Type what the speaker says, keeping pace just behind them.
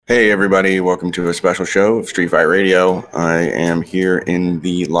Hey everybody, welcome to a special show of Street Fight Radio. I am here in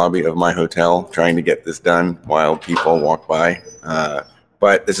the lobby of my hotel trying to get this done while people walk by.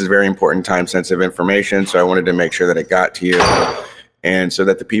 But this is very important time sensitive information, so I wanted to make sure that it got to you and so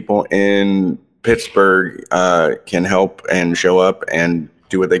that the people in Pittsburgh can help and show up and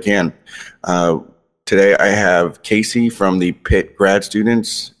do what they can. Today I have Casey from the Pitt Grad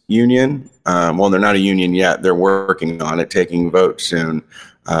Students Union. Well, they're not a union yet. They're working on it, taking votes soon.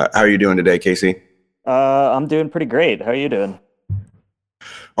 How are you doing today, Casey? I'm doing pretty great. How are you doing?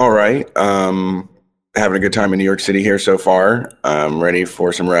 All right. Having a good time in New York City here so far. I'm ready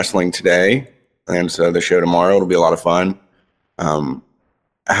for some wrestling today. And so the show tomorrow, it'll be a lot of fun. Um,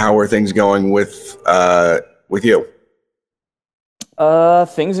 how are things going with you?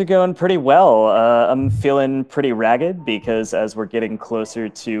 Things are going pretty well. I'm feeling pretty ragged because as we're getting closer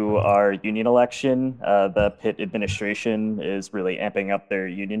to our union election, the Pitt administration is really amping up their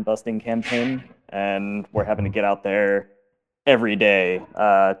union busting campaign, and we're having to get out there every day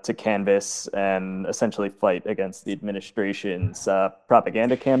to canvass and essentially fight against the administration's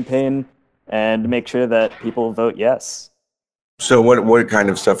propaganda campaign and make sure that people vote yes. So what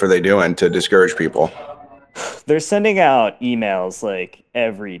kind of stuff are they doing to discourage people? They're sending out emails like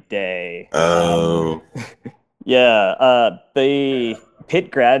every day. Oh, Yeah, the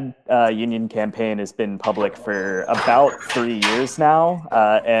Pitt Grad Union campaign has been public for about 3 years now,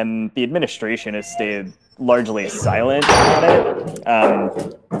 and the administration has stayed largely silent on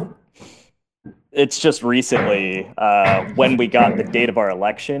it. It's just recently, when we got the date of our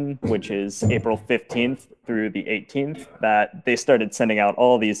election, which is April 15th through the 18th, that they started sending out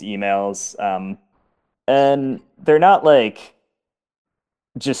all these emails. And they're not like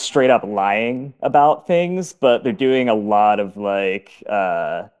just straight up lying about things, but they're doing a lot of like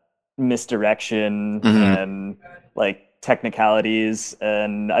misdirection hmm. and like technicalities.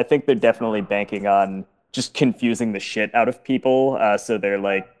 And I think they're definitely banking on just confusing the shit out of people. So they're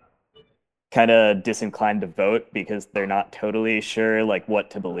like kind of disinclined to vote because they're not totally sure like what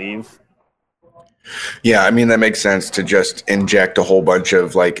to believe. Yeah, I mean that makes sense to just inject a whole bunch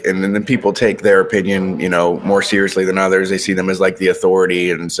of like, and then people take their opinion, more seriously than others. They see them as like the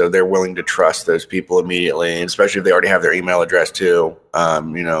authority, and so they're willing to trust those people immediately, and especially if they already have their email address too.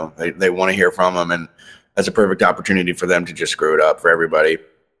 They want to hear from them, and that's a perfect opportunity for them to just screw it up for everybody.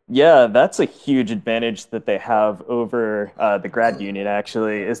 Yeah, that's a huge advantage that they have over the grad union,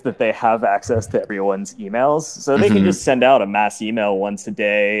 actually, is that they have access to everyone's emails. So they can Hmm. just send out a mass email once a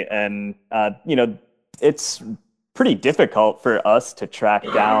day. And, it's pretty difficult for us to track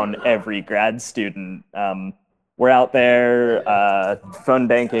down every grad student. We're out there phone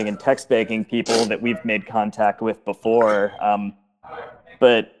banking and text banking people that we've made contact with before.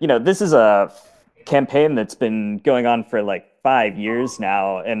 But this is a campaign that's been going on for like 5 years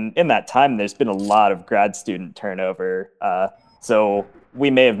now, and in that time, there's been a lot of grad student turnover. So we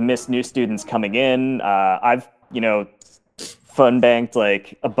may have missed new students coming in. I've fun banked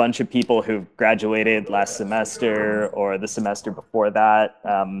like a bunch of people who graduated last semester or the semester before that.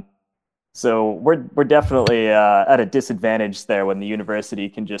 So we're definitely at a disadvantage there when the university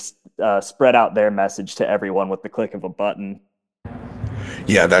can just spread out their message to everyone with the click of a button.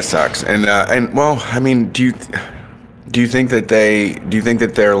 Yeah, that sucks. And well, I mean, do you think that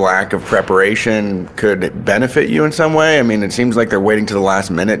their lack of preparation could benefit you in some way? I mean, it seems like they're waiting to the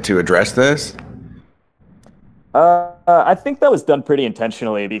last minute to address this. I think that was done pretty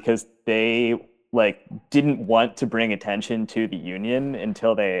intentionally because they like didn't want to bring attention to the union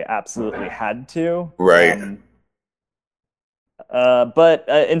until they absolutely had to. Right. But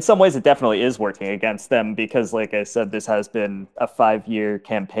in some ways, it definitely is working against them because, like I said, this has been a 5 year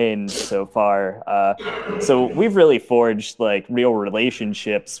campaign so far. So we've really forged like real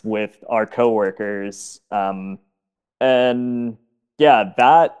relationships with our coworkers. And yeah,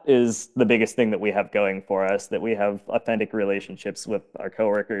 that is the biggest thing that we have going for us, that we have authentic relationships with our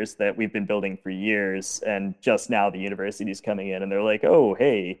coworkers that we've been building for years. And just now the university's coming in and they're like, oh,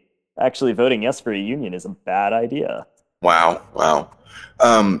 hey, actually voting yes for a union is a bad idea. Wow. Wow.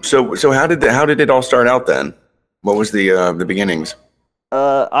 So how did it all start out then? What was the beginnings?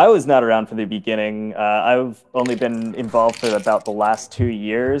 I was not around for the beginning. I've only been involved for about the last 2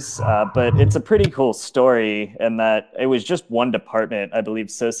 years, but it's a pretty cool story in that it was just one department, I believe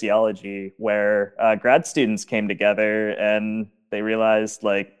sociology, where grad students came together and they realized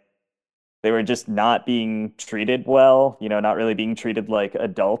like they were just not being treated well, not really being treated like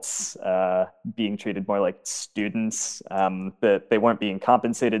adults, being treated more like students, that they weren't being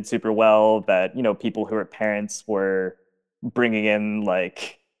compensated super well, that, people who are parents were bringing in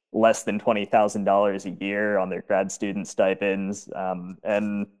like less than $20,000 a year on their grad student stipends.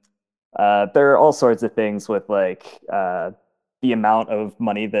 And There are all sorts of things with the amount of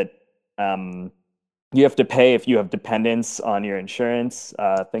money that you have to pay if you have dependents on your insurance,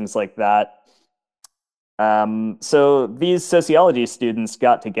 things like that. So these sociology students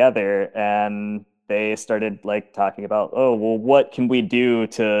got together and they started like talking about, oh, well, what can we do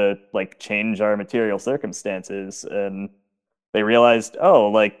to like change our material circumstances? And they realized, oh,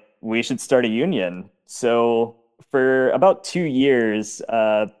 like we should start a union. So for about 2 years,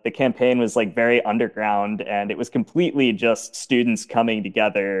 the campaign was like very underground and it was completely just students coming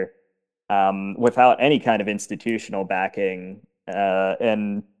together without any kind of institutional backing.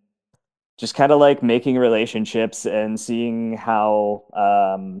 And just kind of like making relationships and seeing how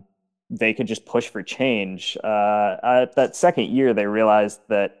they could just push for change. At that second year, they realized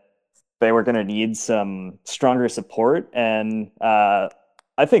that they were going to need some stronger support. And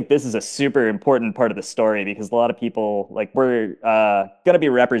I think this is a super important part of the story because a lot of people, like, we're going to be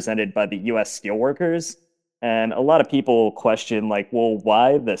represented by the US steelworkers. And a lot of people question, like, well,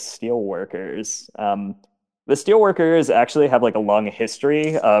 why the steelworkers? The steelworkers actually have like a long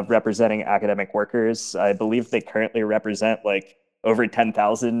history of representing academic workers. I believe they currently represent like over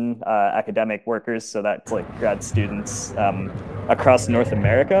 10,000 academic workers. So that's like grad students across North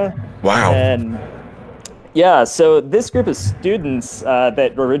America. Wow. And yeah, so this group of students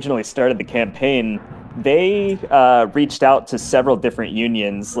that originally started the campaign, they reached out to several different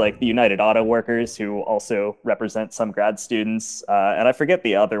unions, like the United Auto Workers, who also represent some grad students, and I forget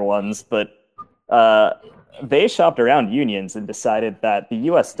the other ones, but uh, they shopped around unions and decided that the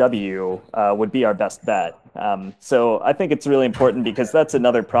USW would be our best bet. So I think it's really important because that's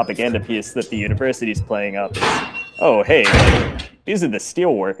another propaganda piece that the university's playing up. Is, oh, hey, like, these are the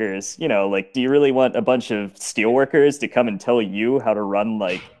steel workers. You know, like, do you really want a bunch of steel workers to come and tell you how to run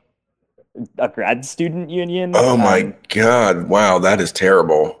like a grad student union? Oh my God. Wow, that is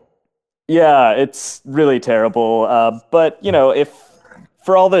terrible. Yeah, it's really terrible. But you know, if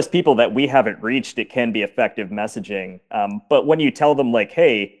for all those people that we haven't reached, it can be effective messaging. But when you tell them like,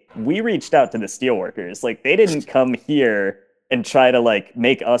 "Hey, we reached out to the steelworkers," like they didn't come here and try to like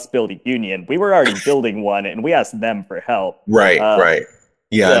make us build a union. We were already building one, and we asked them for help. Right, right.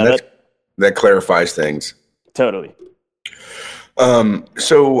 Yeah, Yeah, and that that clarifies things. totally. Um,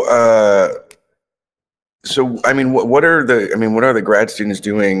 so so I mean, what are the grad students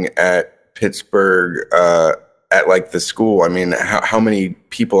doing at Pittsburgh at like the school? I mean, how many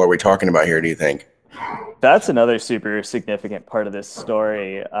people are we talking about here, do you think? That's another super significant part of this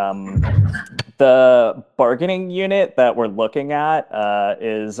story. The bargaining unit that we're looking at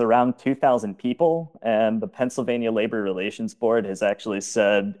is around 2,000 people, and the Pennsylvania Labor Relations Board has actually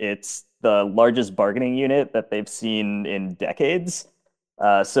said it's the largest bargaining unit that they've seen in decades.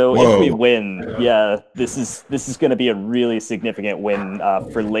 So if we Whoa. win, yeah, this is going to be a really significant win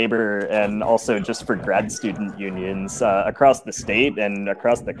for labor and also just for grad student unions across the state and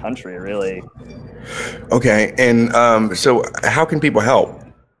across the country, really. Okay. And so how can people help?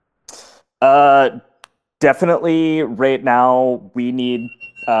 Uh, Definitely right now we need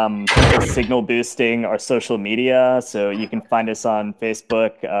people signal boosting our social media. So you can find us on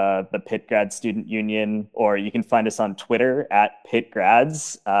Facebook, the Pitt Grad Student Union, or you can find us on Twitter at Pitt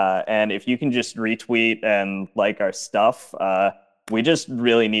Grads. And if you can just retweet and like our stuff, we just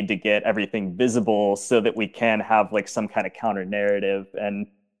really need to get everything visible so that we can have like some kind of counter narrative and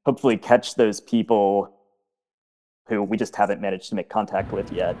hopefully catch those people who we just haven't managed to make contact with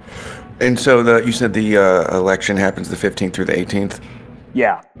yet. And so you said the election happens the 15th through the 18th,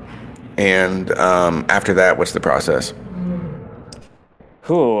 Yeah. and after that, what's the process?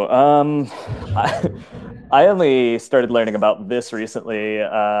 Cool. I, I only started learning about this recently.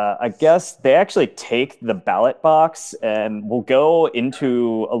 I guess they actually take the ballot box and will go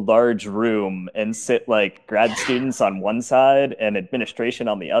into a large room and sit like grad students on one side and administration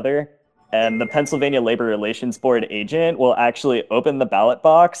on the other. And the Pennsylvania Labor Relations Board agent will actually open the ballot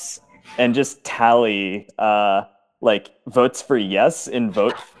box and just tally like votes for yes and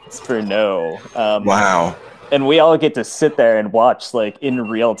votes for no. Wow. And we all get to sit there and watch like in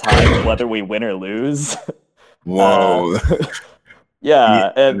real time whether we win or lose. Uh, Whoa. Yeah,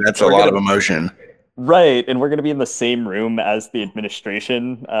 yeah, and that's a we're lot of gonna emotion. right, and we're gonna be in the same room as the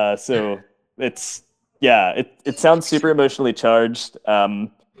administration. So it's yeah, it sounds super emotionally charged.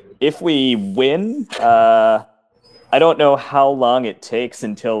 If we win, I don't know how long it takes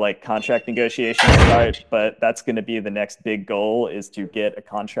until like contract negotiations start, but that's going to be the next big goal is to get a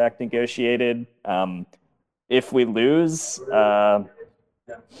contract negotiated. If we lose, I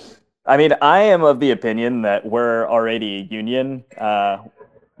mean, I am of the opinion that we're already a union.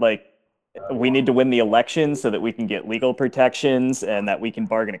 Like we need to win the election so that we can get legal protections and that we can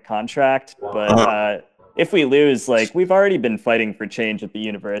bargain a contract. But Uh, if we lose, like we've already been fighting for change at the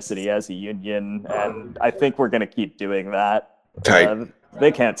university as a union, and I think we're going to keep doing that. Tight.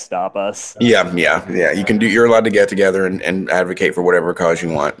 They can't stop us. Yeah. You can do. You're allowed to get together and advocate for whatever cause you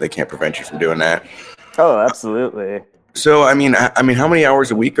want. They can't prevent you from doing that. Oh, absolutely. So, how many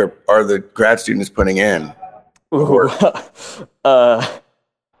hours a week are the grad students putting in? Ooh.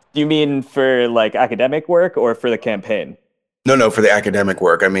 Do you mean for like academic work or for the campaign? No, for the academic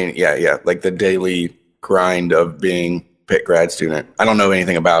work. I mean, yeah, like the daily grind of being Pitt grad student. I don't know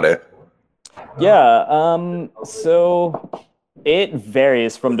anything about it. Yeah, so it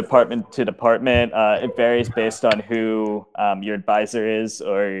varies from department to department. It varies based on who your advisor is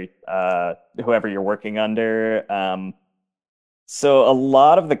or whoever you're working under. So a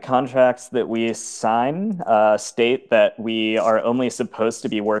lot of the contracts that we sign state that we are only supposed to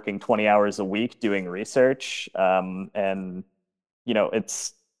be working 20 hours a week doing research. And,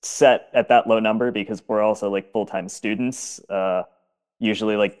 it's set at that low number because we're also like full-time students,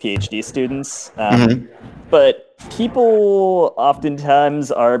 usually like PhD students. Mhm. But people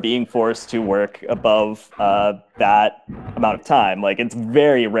oftentimes are being forced to work above that amount of time. Like it's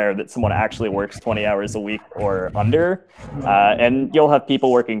very rare that someone actually works 20 hours a week or under. And you'll have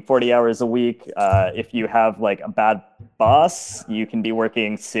people working 40 hours a week. If you have like a bad boss, you can be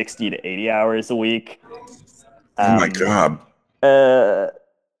working 60 to 80 hours a week. Oh my God. Uh,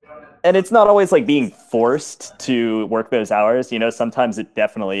 and it's not always like being forced to work those hours. Sometimes it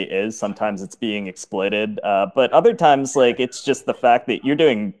definitely is. Sometimes it's being exploited. But other times, like it's just the fact that you're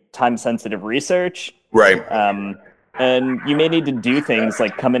doing time sensitive research. Right. And you may need to do things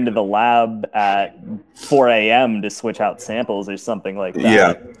like come into the lab at 4 a.m. to switch out samples or something like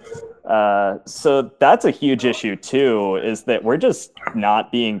Yeah. that. So that's a huge issue too, is that we're just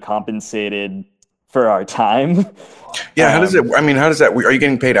not being compensated for our time. Yeah. How does that, are you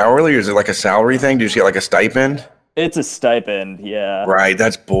getting paid hourly or is it like a salary thing? Do you get like a stipend? It's a stipend, yeah. Right.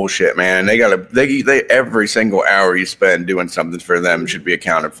 That's bullshit, man. They every single hour you spend doing something for them should be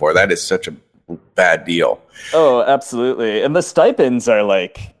accounted for. That is such a bad deal. Oh, absolutely. And the stipends are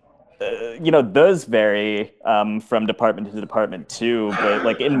like, those vary from department to department too. But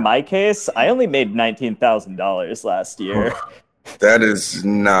like in my case, I only made $19,000 last year. That is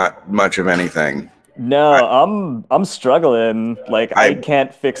not much of anything. No, I'm struggling. Like I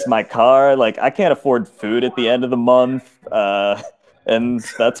can't fix my car. Like I can't afford food at the end of the month. And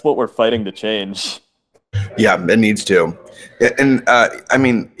that's what we're fighting to change. Yeah, it needs to. And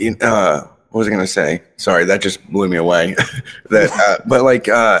what was I going to say? Sorry, that just blew me away. But like,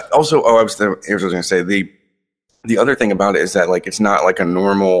 also, here's what I was going to say. The other thing about it is that like, it's not like a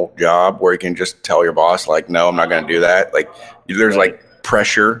normal job where you can just tell your boss, like, no, I'm not going to do that. Like there's like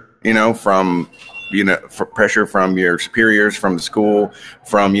pressure, for pressure from your superiors, from the school,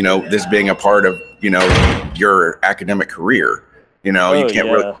 from, this being a part of, your academic career. You can't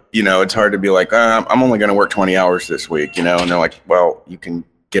really, it's hard to be like, I'm only going to work 20 hours this week, and they're like, well, you can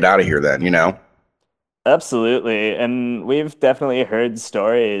get out of here then. Absolutely. And we've definitely heard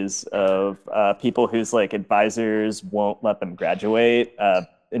stories of people whose like advisors won't let them graduate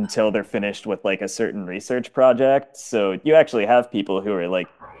until they're finished with like a certain research project. So you actually have people who are like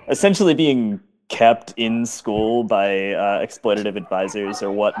essentially being kept in school by exploitative advisors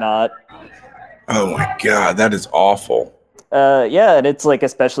or whatnot. Oh my God, that is awful. Yeah, and it's like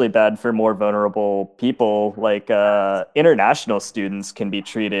especially bad for more vulnerable people. Like international students can be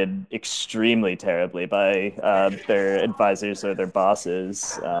treated extremely terribly by their advisors or their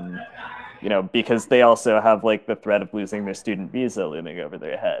bosses. Because they also have like the threat of losing their student visa looming over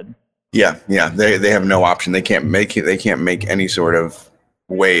their head. Yeah, they have no option. They can't make it. They can't make any sort of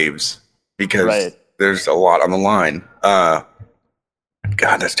waves because there's a lot on the line. God,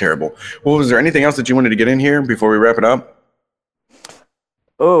 that's terrible. Well, was there anything else that you wanted to get in here before we wrap it up?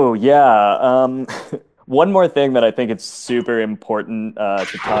 Oh, yeah. One more thing that I think it's super important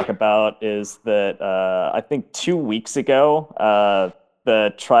to talk about is that I think 2 weeks ago,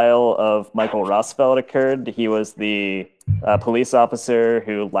 the trial of Michael Rossfeld occurred. He was the police officer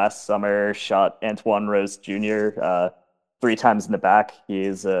who last summer shot Antoine Rose Jr. 3 times in the back. He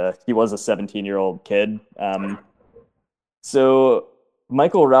was a 17-year-old kid. So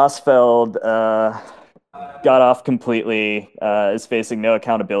Michael Rossfeld got off completely, is facing no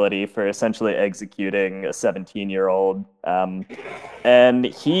accountability for essentially executing a 17-year-old. And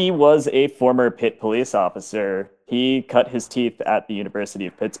he was a former Pitt police officer. He cut his teeth at the University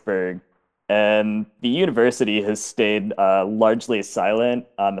of Pittsburgh. And the university has stayed largely silent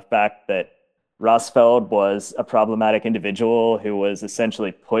on the fact that Rossfeld was a problematic individual who was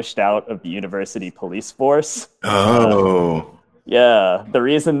essentially pushed out of the university police force. Oh. Yeah, the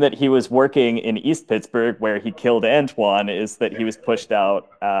reason that he was working in East Pittsburgh, where he killed Antoine, is that he was pushed out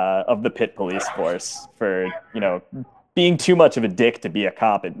of the Pitt police force for, being too much of a dick to be a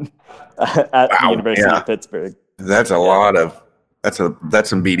cop at the Wow. University Yeah. of Pittsburgh. That's a Yeah. lot of that's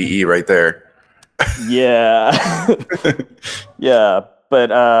some BDE right there. Yeah. Yeah,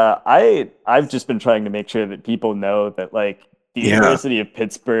 but I've just been trying to make sure that people know that like the Yeah. University of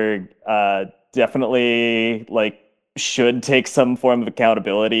Pittsburgh definitely like should take some form of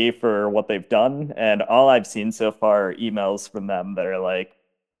accountability for what they've done. And all I've seen so far are emails from them that are like,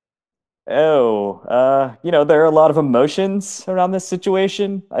 "Oh, there are a lot of emotions around this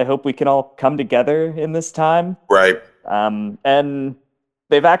situation. I hope we can all come together in this time." Right. And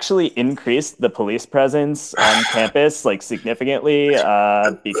they've actually increased the police presence on campus like significantly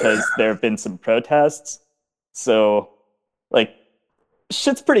because there have been some protests. So, like,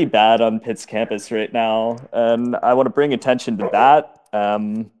 shit's pretty bad on Pitt's campus right now, and I want to bring attention to that.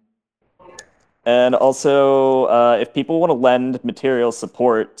 And also, if people want to lend material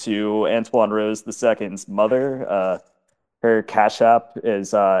support to Antoine Rose II's mother, her Cash App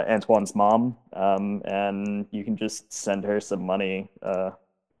is Antoine's mom, and you can just send her some money.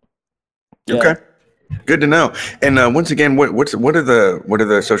 Yeah. Okay. Good to know. And once again, what are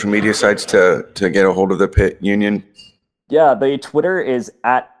the social media sites to get a hold of the Pitt Union? Yeah, the Twitter is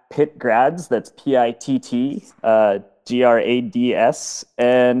at Pitt Grads. That's PITT GRADS,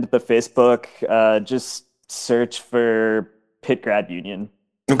 and the Facebook just search for Pitt Grad Union.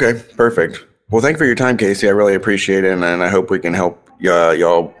 Okay, perfect. Well, thank you for your time, Casey. I really appreciate it, and I hope we can help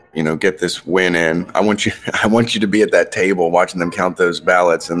y'all, get this win in. I want you to be at that table watching them count those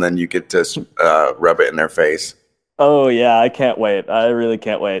ballots, and then you get to rub it in their face. Oh yeah, I can't wait. I really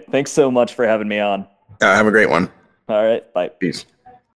can't wait. Thanks so much for having me on. Have a great one. All right, bye. Peace.